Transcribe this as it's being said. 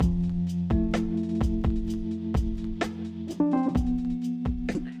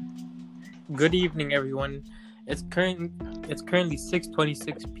Good evening, everyone. It's currently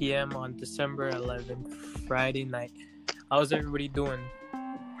 6:26 p.m. on December 11th, Friday night. How's everybody doing?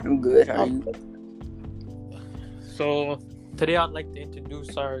 I'm good. How are you? So today I'd like to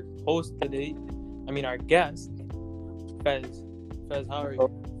introduce our host today. Our guest, Fez. Fez, how are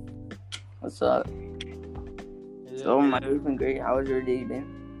you? What's up? So my day's been great. How's your day been?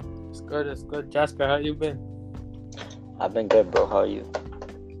 It's good. Jasper, how you been? I've been good, bro. How are you?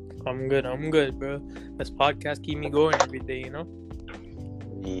 I'm good, bro. This podcast keep me going every day,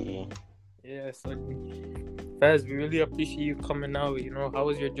 Yeah. Yeah, so Fez, we really appreciate you coming out. How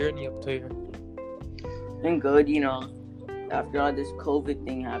was your journey up to here? Been good, After all this COVID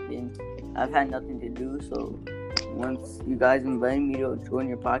thing happened, I've had nothing to do. So once you guys invited me to join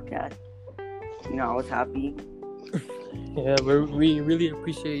your podcast, I was happy. Yeah, we really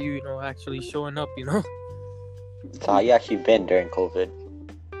appreciate you, actually showing up, So how you actually been during COVID?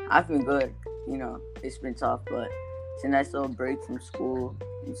 I've been good. It's been tough, but it's a nice little break from school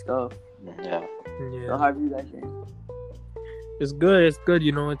and stuff. Yeah. So how have you guys been? It's good. It's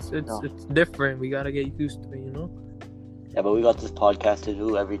different. We gotta get used to it, Yeah, but we got this podcast to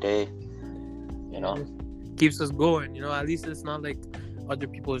do every day. Keeps us going. At least it's not like other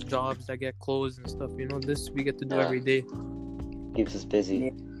people's jobs that get closed and stuff. This we get to do every day. Keeps us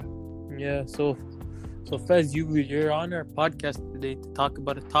busy. Yeah. So Fez, you're on our podcast today to talk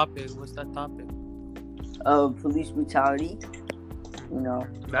about a topic. What's that topic? Police brutality.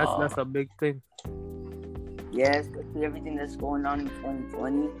 That's a big thing. Yeah, especially everything that's going on in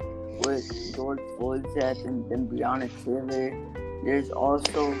 2020 with George Floyd's death and then Breonna Taylor. There's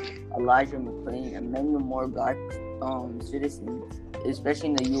also Elijah McClain and many more black citizens, especially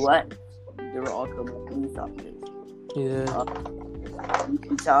in the U.S. They were all killed by police officers. Yeah. Police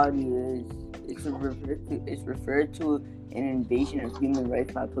brutality it's referred to an invasion of human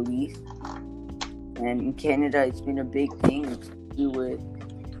rights by police. And in Canada, it's been a big thing to do with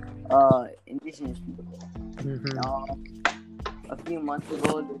indigenous people. A few months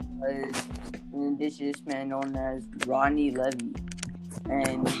ago, there was an indigenous man known as Ronnie Levy,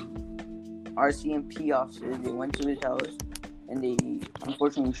 and RCMP officers, they went to his house and they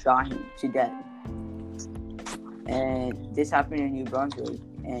unfortunately shot him to death. And this happened in New Brunswick,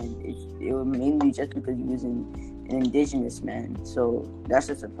 and it was mainly just because he was an indigenous man. So that's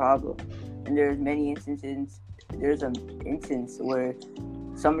just a problem. And there's many instances. There's an instance where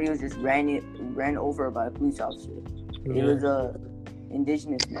somebody was just ran over by a police officer. It was a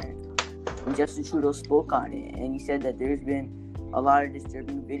indigenous man, and Justin Trudeau spoke on it, and he said that there's been a lot of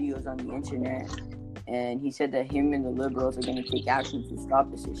disturbing videos on the internet, and he said that him and the Liberals are going to take action to stop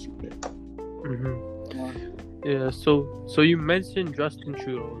this issue. Yeah. So you mentioned Justin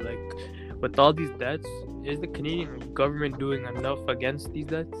Trudeau. Like, with all these deaths, is the Canadian government doing enough against these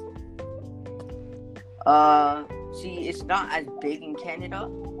deaths? See, it's not as big in Canada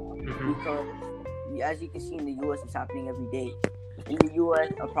because, as you can see in the U.S., it's happening every day. In the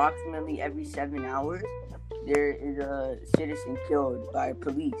U.S., approximately every 7 hours, there is a citizen killed by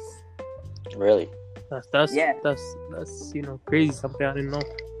police. Really? That's crazy. Something I didn't know.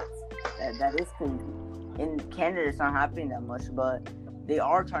 That is crazy. In Canada, it's not happening that much, but they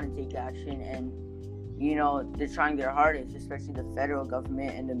are trying to take action, and they're trying their hardest, especially the federal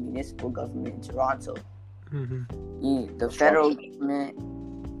government and the municipal government in Toronto. The federal government,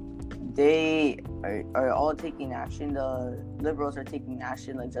 they are all taking action. The Liberals are taking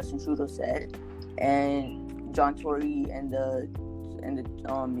action, like Justin Trudeau said, and John Tory and the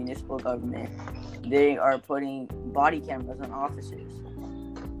municipal government, they are putting body cameras on officers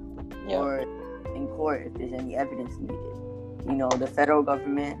or in court if there's any evidence needed. The federal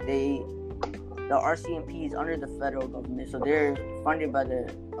government, the RCMP is under the federal government, so they're funded by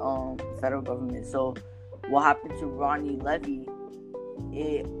the federal government. So what happened to Ronnie Levy,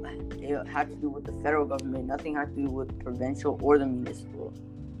 it had to do with the federal government. Nothing had to do with provincial or the municipal.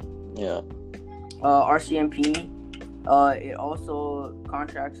 Yeah. RCMP, it also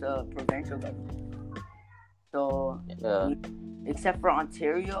contracts the provincial government. So except for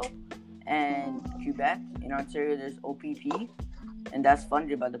Ontario and Quebec, in Ontario there's OPP, and that's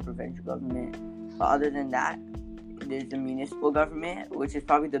funded by the provincial government. But other than that, there's the municipal government, which is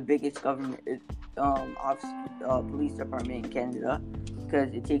probably the biggest government police department in Canada,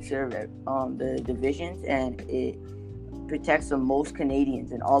 because it takes care of the divisions and it protects the most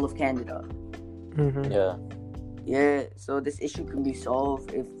Canadians in all of Canada. Yeah, so this issue can be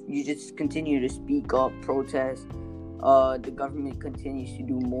solved if you just continue to speak up, protest. The government continues to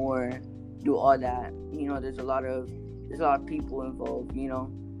do all that. There's a lot of people involved.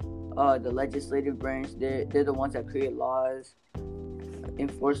 The legislative branch, they're the ones that create laws.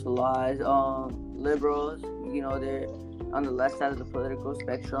 enforce the laws. Liberals, they're on the left side of the political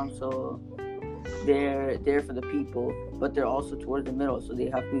spectrum, so they're there for the people, but they're also towards the middle, so they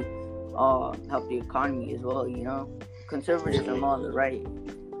have to help the economy as well. Conservatives are more on the right,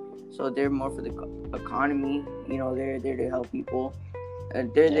 so they're more for the economy. They're there to help people.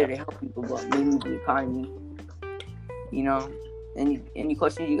 They're there to help people, but mainly the economy. Any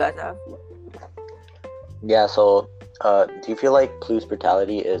questions you guys have? Yeah, so do you feel like police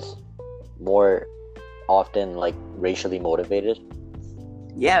brutality is more often like racially motivated?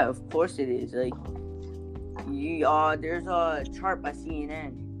 Yeah, of course it is. Like, there's a chart by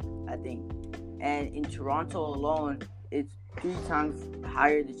CNN, I think, and in Toronto alone, it's 3 times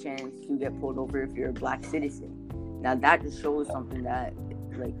higher the chance to get pulled over if you're a black citizen. Now that just shows something that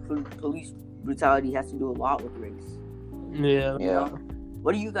like police brutality has to do a lot with race. Yeah.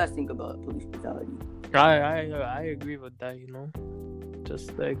 What do you guys think about police brutality? I agree with that.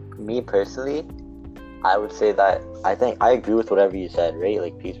 Just like Me personally, I would say that I think I agree with whatever you said, right?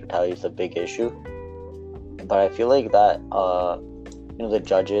 Like police brutality is a big issue, but I feel like that the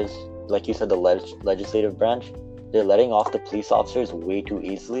judges, like you said, the legislative branch, they're letting off the police officers way too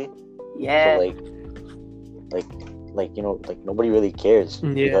easily. Yeah. So like nobody really cares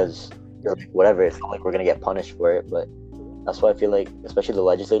because whatever, it's not like we're gonna get punished for it. But that's why I feel like, especially the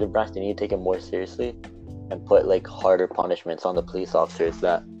legislative branch, they need to take it more seriously and put like harder punishments on the police officers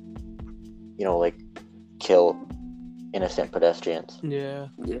that like kill innocent pedestrians. Yeah.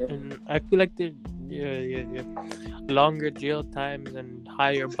 And I feel like they longer jail times and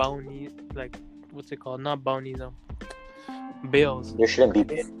higher bounties, like what's it called? Not bounties, bills. There shouldn't be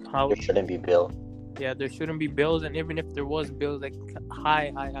bail. Yeah, there shouldn't be bills, and even if there was bills, like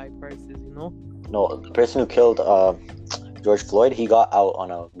high prices, No, the person who killed George Floyd, he got out on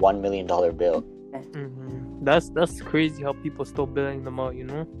a $1 million bail. Mm-hmm. That's crazy how people still billing them out,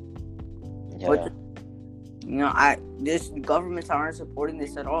 Yeah. But, this governments aren't supporting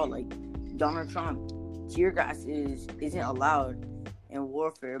this at all. Like Donald Trump, tear gas isn't allowed in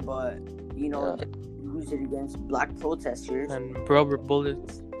warfare, but use it against black protesters and rubber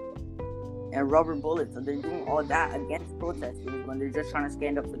bullets. So they're doing all that against protesters when they're just trying to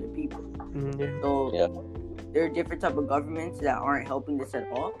stand up for the people. Mm-hmm. So there are different type of governments that aren't helping this at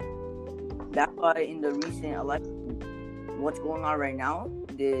all. That's why in the recent election, what's going on right now,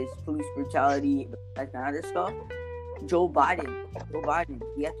 this police brutality, Black Matter stuff, Joe Biden,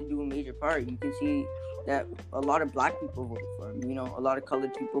 he has to do a major part. You can see that a lot of black people voted for him. A lot of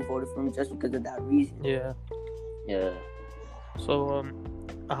colored people voted for him just because of that reason. Yeah. So,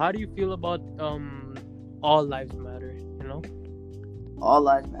 how do you feel about all lives matter? All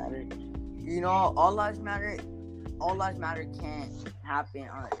lives matter. All lives matter. All lives matter can't happen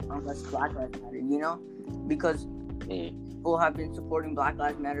unless Black Lives Matter. Because people have been supporting Black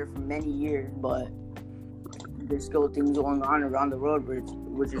Lives Matter for many years, but there's still things going on around the world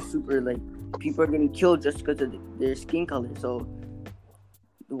which is super, like, people are getting killed just because of their skin color. So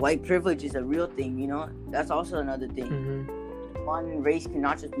white privilege is a real thing. That's also another thing. Mm-hmm. One race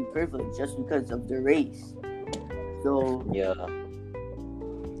cannot just be privileged just because of their race. So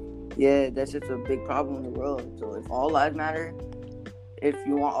that's just a big problem in the world. So if all lives matter, if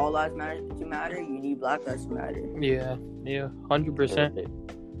you want all lives to matter, you need Black Lives to matter. Yeah, 100%.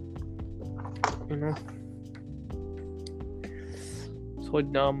 So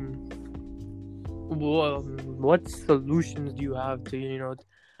what solutions do you have to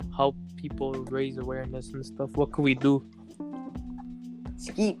help people raise awareness and stuff? What can we do?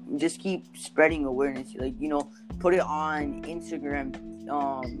 Just keep spreading awareness. Like, put it on Instagram,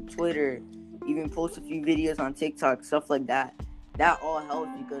 Twitter, even post a few videos on TikTok, stuff like that. That all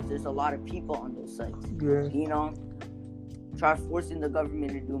helps because there's a lot of people on those sites. Yeah. Try forcing the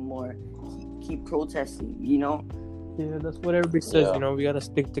government to do more. Keep protesting. Yeah, that's what everybody says. We gotta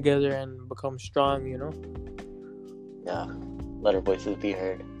stick together and become strong. Yeah, let our voices be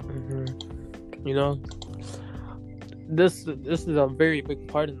heard. Mm-hmm. This is a very big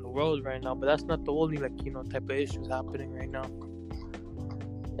part in the world right now, but that's not the only type of issues happening right now.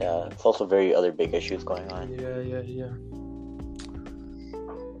 Yeah, it's also very other big issues going on. Yeah.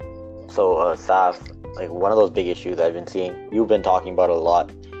 So, Saf, like one of those big issues I've been seeing, you've been talking about a lot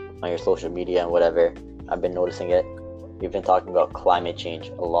on your social media and whatever. I've been noticing it. You've been talking about climate change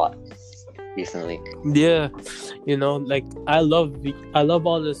a lot recently. Yeah, I love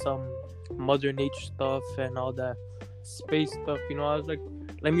all this Mother Nature stuff and all that space stuff. I was like,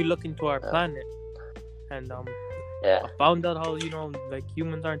 let me look into our planet, and I found out how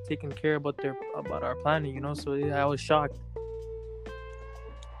humans aren't taking care about our planet. So I was shocked.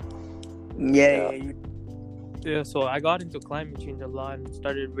 Yeah. Yeah, so I got into climate change a lot and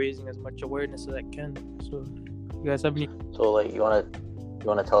started raising as much awareness as I can. So, you guys have any? So, like, you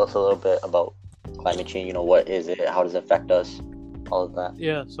wanna tell us a little bit about climate change? You know, what is it? How does it affect us? All of that.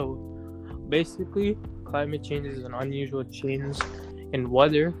 Yeah. So, basically, climate change is an unusual change in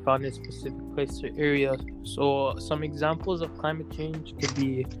weather found in a specific place or area. So, some examples of climate change could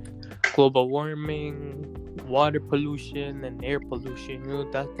be global warming, water pollution, and air pollution.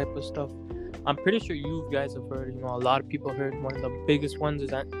 That type of stuff. I'm pretty sure you guys have heard, a lot of people heard one of the biggest ones is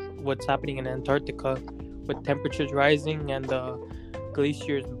that what's happening in Antarctica with temperatures rising and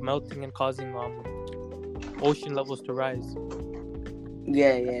glaciers melting and causing ocean levels to rise.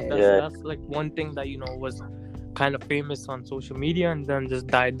 That's like one thing that, was kind of famous on social media and then just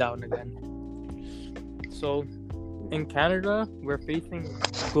died down again. So in Canada, we're facing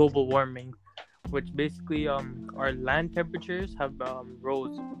global warming, which basically our land temperatures have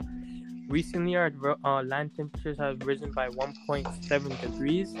rose. Recently, our land temperatures have risen by 1.7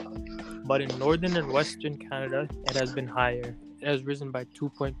 degrees, but in northern and western Canada, it has been higher. It has risen by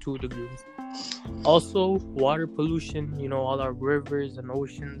 2.2 degrees. Also, water pollution, all our rivers and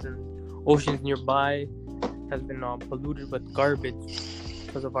oceans nearby has been polluted with garbage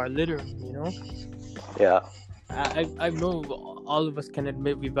because of our littering, Yeah. I know all of us can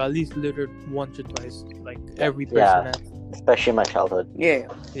admit we've at least littered once or twice, like every person has. Especially in my childhood. Yeah,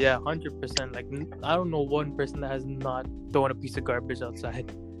 100%. Like, I don't know one person that has not thrown a piece of garbage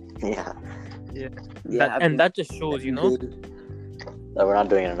outside. Yeah. That just shows, that we're not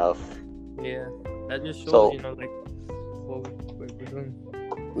doing enough. Yeah, that just shows, like what we're doing.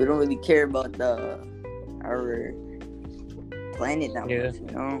 We don't really care about our planet that much, Yeah,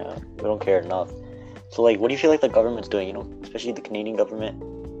 we don't care enough. So, like, what do you feel like the government's doing? Especially the Canadian government.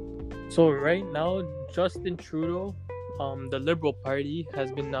 So right now, Justin Trudeau, the Liberal Party,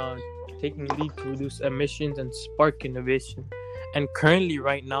 has been taking lead to reduce emissions and spark innovation. And currently,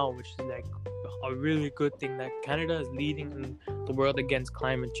 right now, which is like a really good thing, that Canada is leading in the world against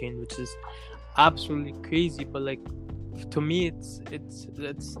climate change, which is absolutely crazy. But like, to me, it's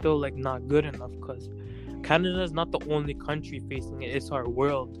still like not good enough because Canada is not the only country facing it; it's our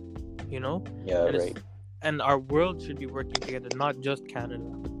world, Yeah, right. And our world should be working together, not just Canada.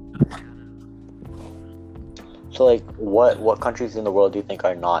 So, like, what countries in the world do you think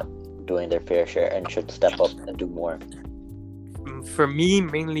are not doing their fair share and should step up and do more? For me,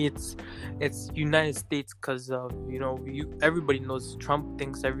 mainly it's United States because everybody knows Trump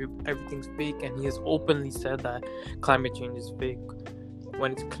thinks everything's fake, and he has openly said that climate change is fake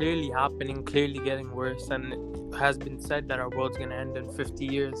when it's clearly happening, clearly getting worse, and it has been said that our world's gonna end in 50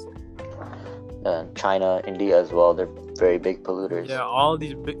 years. And China, India as well, they're very big polluters. Yeah, all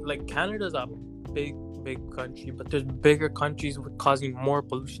these big, like, Canada's a big country, but there's bigger countries causing more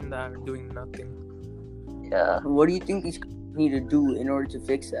pollution that are doing nothing. Yeah. What do you think these need to do in order to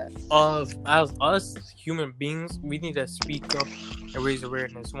fix that? As us human beings, we need to speak up and raise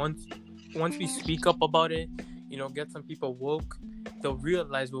awareness. Once we speak up about it, get some people woke, they'll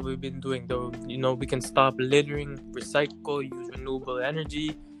realize what we've been doing. We can stop littering, recycle, use renewable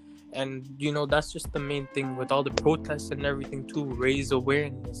energy. And that's just the main thing with all the protests and everything too. Raise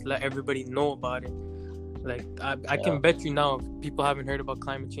awareness, let everybody know about it. Like, I can bet you now people haven't heard about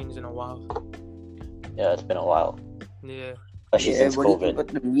climate change in a while. Yeah, it's been a while. Yeah. Especially since what COVID. do you think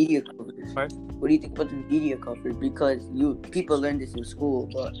about the media coverage? Right? What do you think about the media coverage? Because people learn this in school,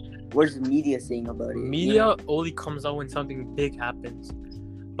 but what is the media saying about it? Media only comes out when something big happens.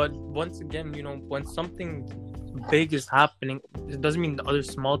 But once again, when something big is happening, it doesn't mean the other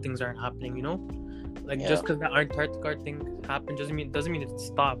small things aren't happening, just because the Antarctica thing happened doesn't mean it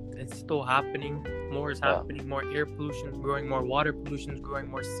stopped. It's still happening. More is happening. More air pollution is growing, more water pollution is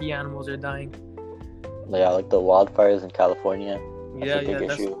growing, more sea animals are dying. Yeah, like the wildfires in California. That's a big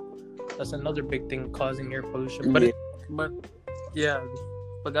issue. That's another big thing causing air pollution. But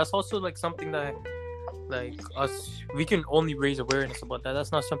that's also like something that, like, us, we can only raise awareness about that.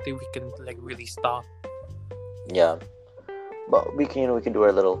 That's not something we can like really stop. Yeah, but we can do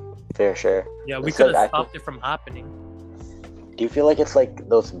our little fair share. Yeah, we could have stopped it from happening. Do you feel like it's like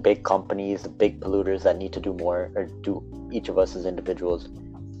those big companies, the big polluters that need to do more, or do each of us as individuals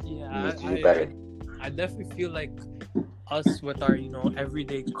need to do better? I definitely feel like us with our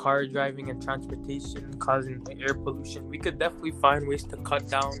everyday car driving and transportation causing air pollution, we could definitely find ways to cut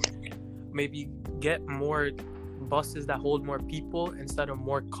down, maybe get more buses that hold more people instead of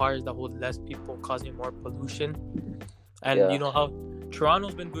more cars that hold less people, causing more pollution. And how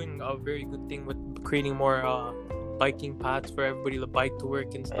Toronto's been doing a very good thing with creating more biking paths for everybody to bike to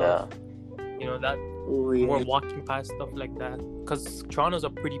work and stuff. more walking past stuff like that. Because Toronto's a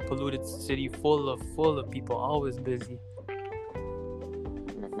pretty polluted city, full of people, always busy.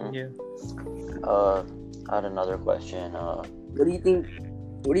 Mm-hmm. Yeah. I had another question. What do you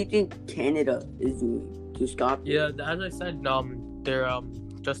think Canada is doing to stop it? Yeah, as I said,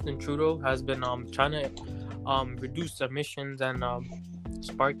 Justin Trudeau has been trying to reduce emissions and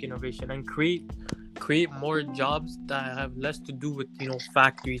spark innovation and create more jobs that have less to do with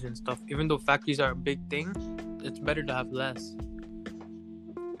factories and stuff. Even though factories are a big thing, it's better to have less.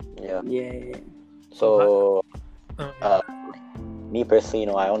 Yeah. So, me personally,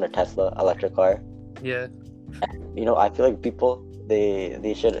 I own a Tesla electric car. Yeah. And, I feel like people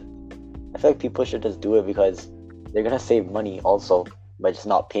they should. I feel like people should just do it because they're gonna save money also by just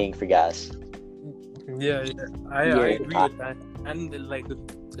not paying for gas. Yeah. I agree with that. And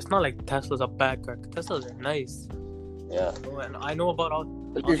it's not like Tesla's a bad car. Teslas are nice. Yeah. And I know about all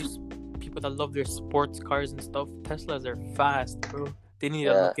these people that love their sports cars and stuff. Teslas are fast, bro. They need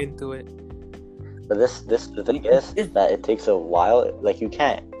to look into it. But the thing is that it takes a while. Like, you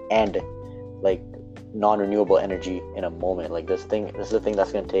can't end non-renewable energy in a moment. Like, this is the thing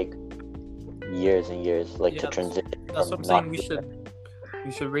that's gonna take years and years, to transition. That's what I'm saying.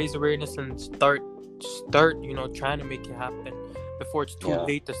 We should raise awareness and start, trying to make it happen before it's too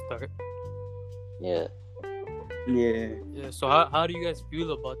late to start. Yeah. So how do you guys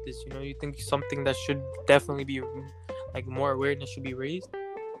feel about this? You think something that should definitely be more awareness should be raised?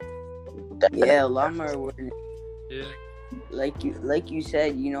 Definitely. Yeah, a lot more awareness. Yeah. Like you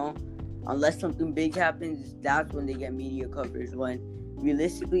said, unless something big happens, that's when they get media coverage. When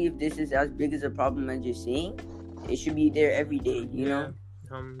realistically, if this is as big as a problem as you're seeing, it should be there every day. You know,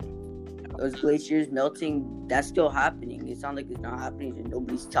 those glaciers melting, that's still happening. It's not like it's not happening and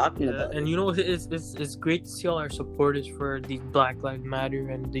nobody's talking about it. And it's great to see all our supporters for these Black Lives Matter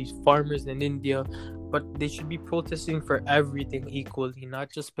and these farmers in India, but they should be protesting for everything equally, not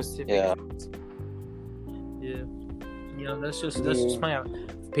just specific ones. Yeah. That's just my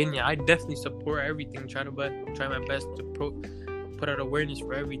opinion. I definitely support everything. Try my best to put out awareness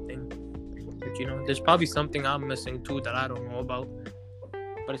for everything. But there's probably something I'm missing too that I don't know about.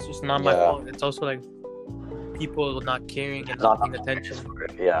 But it's just not my fault. It's also people not caring and not paying attention.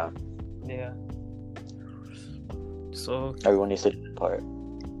 Yeah. So everyone needs to do their part.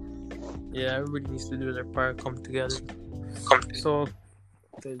 Yeah, everybody needs to do their part. Come together. So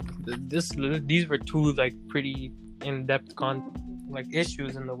these were two pretty in-depth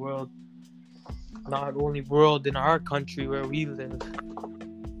issues in the world. Not only world, in our country where we live.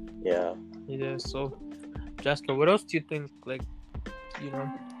 Yeah. So, Jasper, what else do you think? Do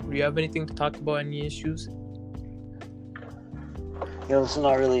you have anything to talk about? Any issues? This is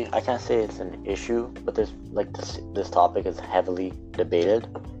not really. I can't say it's an issue, but there's this topic is heavily debated,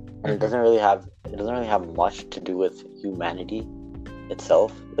 and it doesn't really have much to do with humanity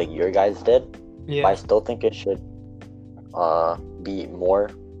itself, like your guys did. Yeah. But I still think it should be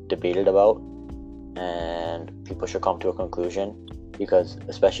more debated about, and people should come to a conclusion,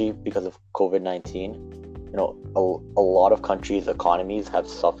 especially because of COVID-19. A lot of countries' economies have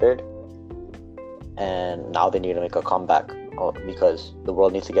suffered, and now they need to make a comeback because the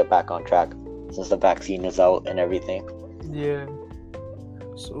world needs to get back on track since the vaccine is out and everything. Yeah.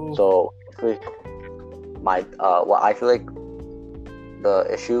 So what I feel like the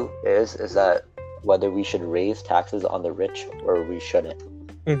issue is that whether we should raise taxes on the rich or we shouldn't.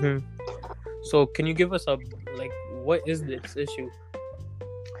 Mm-hmm. So can you give us what is this issue?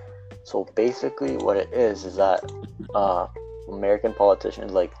 So basically what it is that American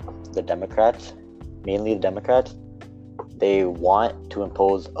politicians, like the Democrats, mainly the Democrats, they want to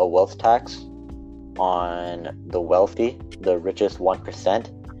impose a wealth tax on the wealthy, the richest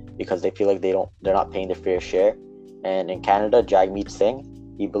 1%, because they feel like they're not paying their fair share. And in Canada, Jagmeet Singh,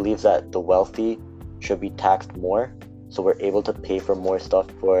 he believes that the wealthy should be taxed more, so we're able to pay for more stuff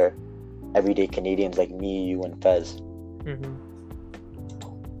for everyday Canadians like me, you, and Fez. Mm-hmm.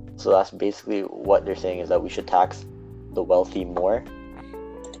 So that's basically what they're saying, is that we should tax the wealthy more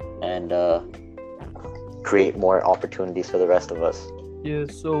and create more opportunities for the rest of us. Yeah,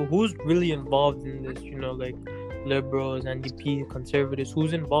 so who's really involved in this? Liberals, NDP, Conservatives,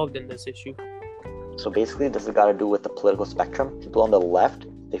 who's involved in this issue? So basically this has got to do with the political spectrum. People on the left,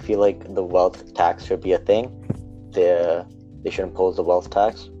 they feel like the wealth tax should be a thing. They should impose the wealth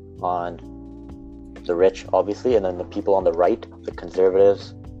tax on the rich, obviously, and then the people on the right, the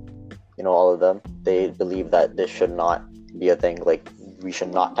Conservatives, all of them, they believe that this should not be a thing. We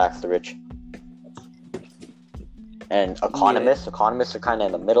should not tax the rich. And economists are kind of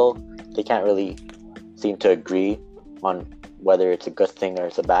in the middle. They can't really seem to agree on whether it's a good thing or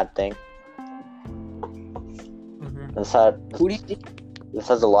it's a bad thing. Who do you think? This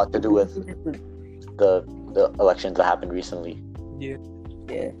has a lot to do with the elections that happened recently. Yeah.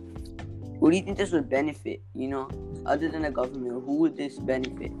 Who do you think this would benefit? Other than the government, who would this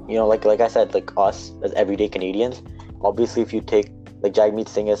benefit? Like I said, like us as everyday Canadians. Obviously, if you take, like Jagmeet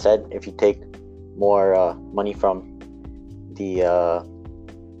Singh has said, if you take more money from the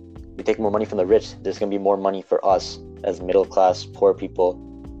rich, there's gonna be more money for us as middle class poor people,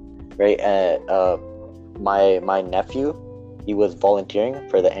 right? My nephew, he was volunteering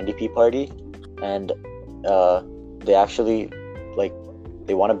for the NDP party, and they actually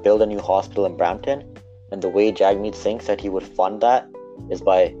they want to build a new hospital in Brampton, and the way Jagmeet Singh said he would fund that is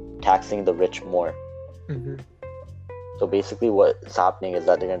by taxing the rich more. Mm-hmm. So basically what's happening is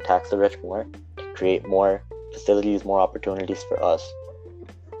that they're going to tax the rich more to create more facilities, more opportunities for us.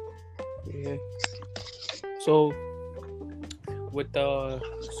 Yeah. So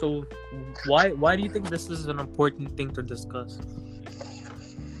why do you think this is an important thing to discuss?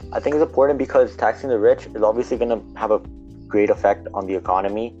 I think it's important because taxing the rich is obviously going to have a great effect on the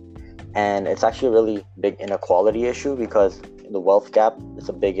economy, and it's actually a really big inequality issue because the wealth gap is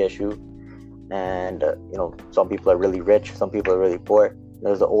a big issue, and some people are really rich, some people are really poor.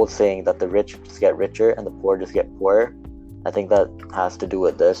 There's the old saying that the rich just get richer and the poor just get poorer. I think that has to do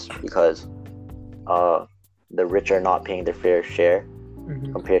with this because the rich are not paying their fair share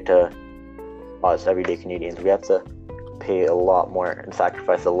compared to us everyday Canadians. We have to pay a lot more and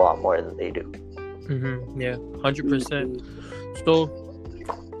sacrifice a lot more than they do. Yeah, 100%. So,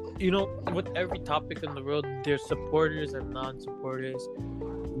 with every topic in the world, there's supporters and non-supporters.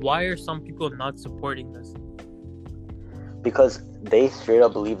 Why are some people not supporting this? Because they straight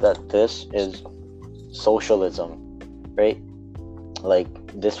up believe that this is socialism, right? Like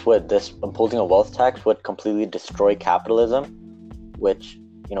this imposing a wealth tax would completely destroy capitalism, which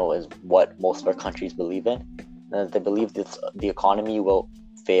is what most of our countries believe in. And they believe that the economy will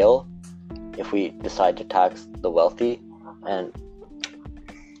fail if we decide to tax the wealthy, and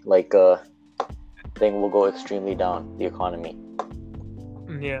thing will go extremely down, the economy.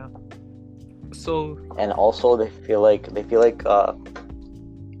 Yeah. So. And also they feel like it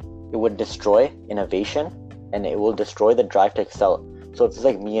would destroy innovation, and it will destroy the drive to excel. So it's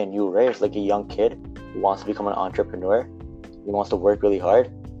like me and you, right? It's like a young kid who wants to become an entrepreneur. He wants to work really hard.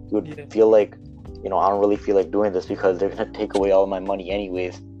 He would feel like, I don't really feel like doing this because they're going to take away all my money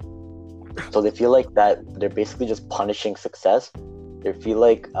anyways. So they feel like that they're basically just punishing success. They feel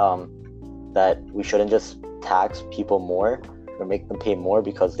like that we shouldn't just tax people more or make them pay more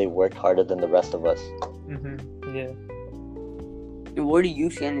because they worked harder than the rest of us. Yeah. And what do you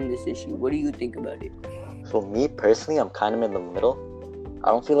stand in this issue? What do you think about it? So me personally, I'm kind of in the middle. I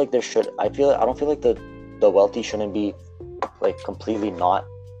don't feel like I don't feel like the wealthy shouldn't be completely not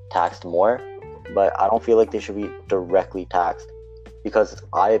taxed more, but I don't feel like they should be directly taxed, because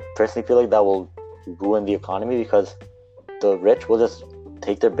I personally feel like that will ruin the economy, because the rich will just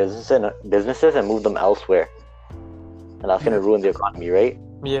take their businesses and move them elsewhere, and that's going to ruin the economy, right?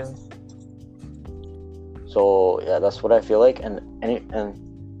 Yeah. So yeah, that's what I feel like. And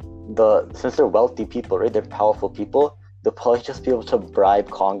since they're wealthy people, right, they're powerful people, they'll probably just be able to bribe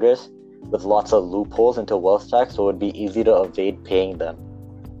Congress with lots of loopholes into wealth tax, so it would be easy to evade paying them.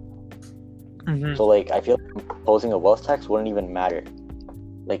 So I feel like imposing a wealth tax wouldn't even matter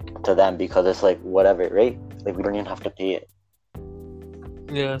to them, because it's whatever, right? We don't even have to pay it.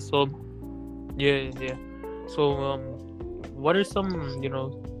 Yeah. So yeah. So what are some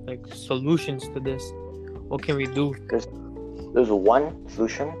solutions to this? What can we do? There's one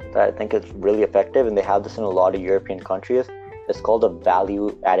solution that I think is really effective, and they have this in a lot of European countries. It's called a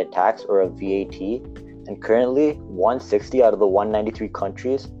value-added tax, or a VAT. And currently, 160 out of the 193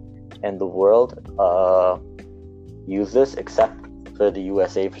 countries in the world use this, except for the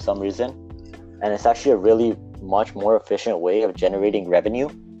USA for some reason. And it's actually a really much more efficient way of generating revenue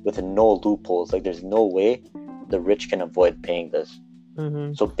with no loopholes. There's no way the rich can avoid paying this.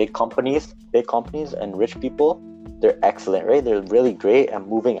 So big companies and rich people, they're excellent, right? They're really great at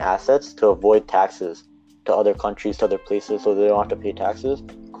moving assets to avoid taxes to other countries, to other places, so they don't have to pay taxes.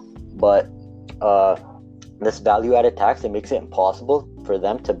 But this value-added tax, it makes it impossible for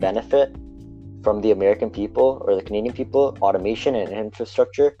them to benefit from the American people or the Canadian people, automation and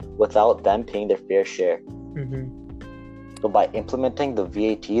infrastructure, without them paying their fair share. So by implementing the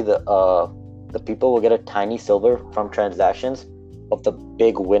VAT, the people will get a tiny silver from transactions of the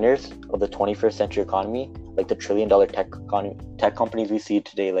big winners of the 21st century economy, like the trillion-dollar tech companies we see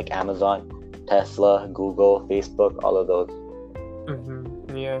today, like Amazon, Tesla, Google, Facebook, all of those.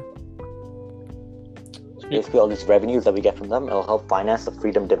 Yeah. basically all these revenues that we get from them, it'll help finance the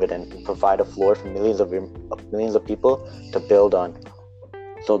freedom dividend and provide a floor for millions of people to build on.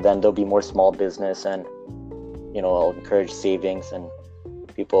 So then there'll be more small business, and it'll encourage savings, and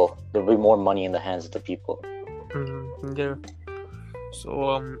there'll be more money in the hands of the people. Yeah.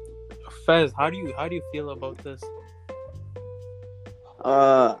 So Fez, how do you feel about this?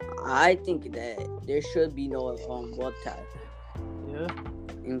 I think that there should be no wealth tax. Yeah.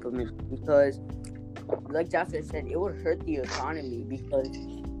 Implemented, because, like Jafar said, it would hurt the economy, because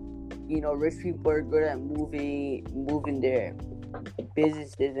rich people are good at moving their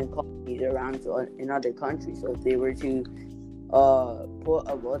businesses and companies around in other countries. So if they were to put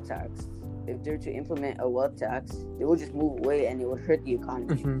a wealth tax, if they were to implement a wealth tax, they would just move away, and it would hurt the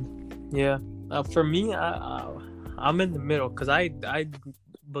economy. Yeah. For me, I'm in the middle, because I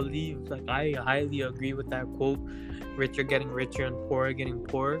believe, like, I highly agree with that quote: rich are getting richer and poor are getting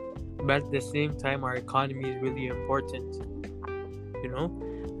poorer. But at the same time, our economy is really important,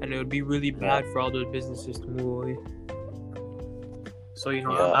 and it would be really bad for all those businesses to move away. So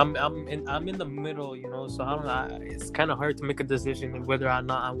I'm in the middle, so I don't know, it's kind of hard to make a decision whether or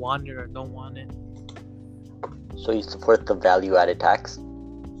not I want it or don't want it. So you support the value-added tax?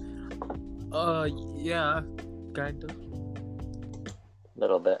 Yeah, kind of.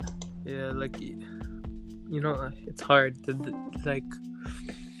 Little bit. Yeah, like, it's hard to, like,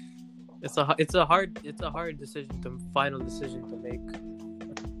 it's a hard final decision to make.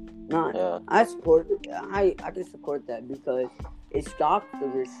 No, yeah. I can support that, because it stops the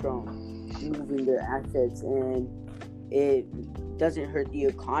rich from moving their assets, and it doesn't hurt the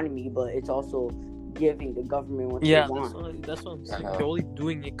economy, but it's also giving the government what they want. That's what I'm saying. They're only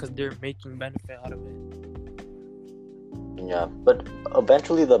doing it because they're making benefit out of it. Yeah, but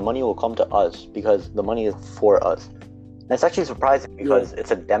eventually the money will come to us, because the money is for us. And it's actually surprising, because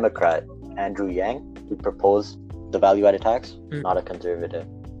it's a Democrat, Andrew Yang, who proposed the value-added tax, not a conservative.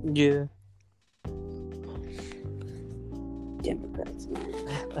 Yeah. Democrats, man.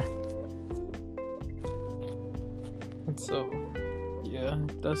 So, yeah,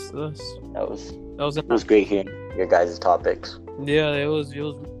 it was great hearing your guys' topics. Yeah, it was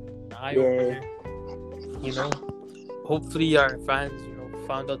eye-opener. Hopefully our fans,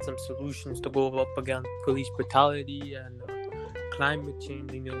 found out some solutions to go up against police brutality and climate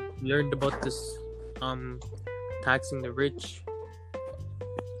change. Learned about this taxing the rich.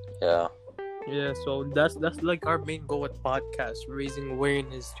 Yeah. Yeah, so that's like our main goal with podcast: raising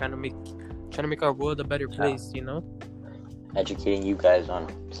awareness, trying to make our world a better place. Educating you guys on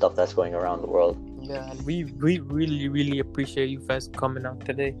stuff that's going around the world. Yeah, and we really, really appreciate you guys coming out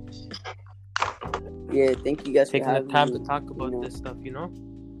today. Yeah, thank you guys taking for having the time me, to talk about this stuff.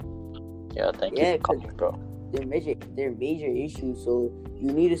 Yeah, thank you for coming, bro. They're major issues, so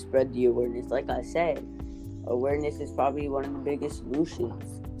you need to spread the awareness. Like I said, awareness is probably one of the biggest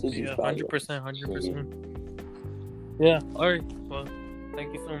solutions to these problems. 100%. Yeah. All right. Well,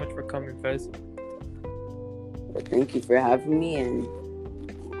 thank you so much for coming, guys. Well, thank you for having me, and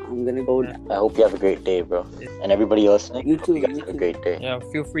I'm gonna go now. I hope you have a great day, bro. And everybody listening, you too. You guys have a great day. Yeah,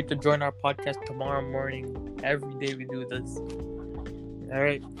 feel free to join our podcast tomorrow morning. Every day we do this. All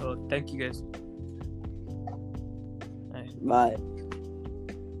right. Well, thank you guys. Bye.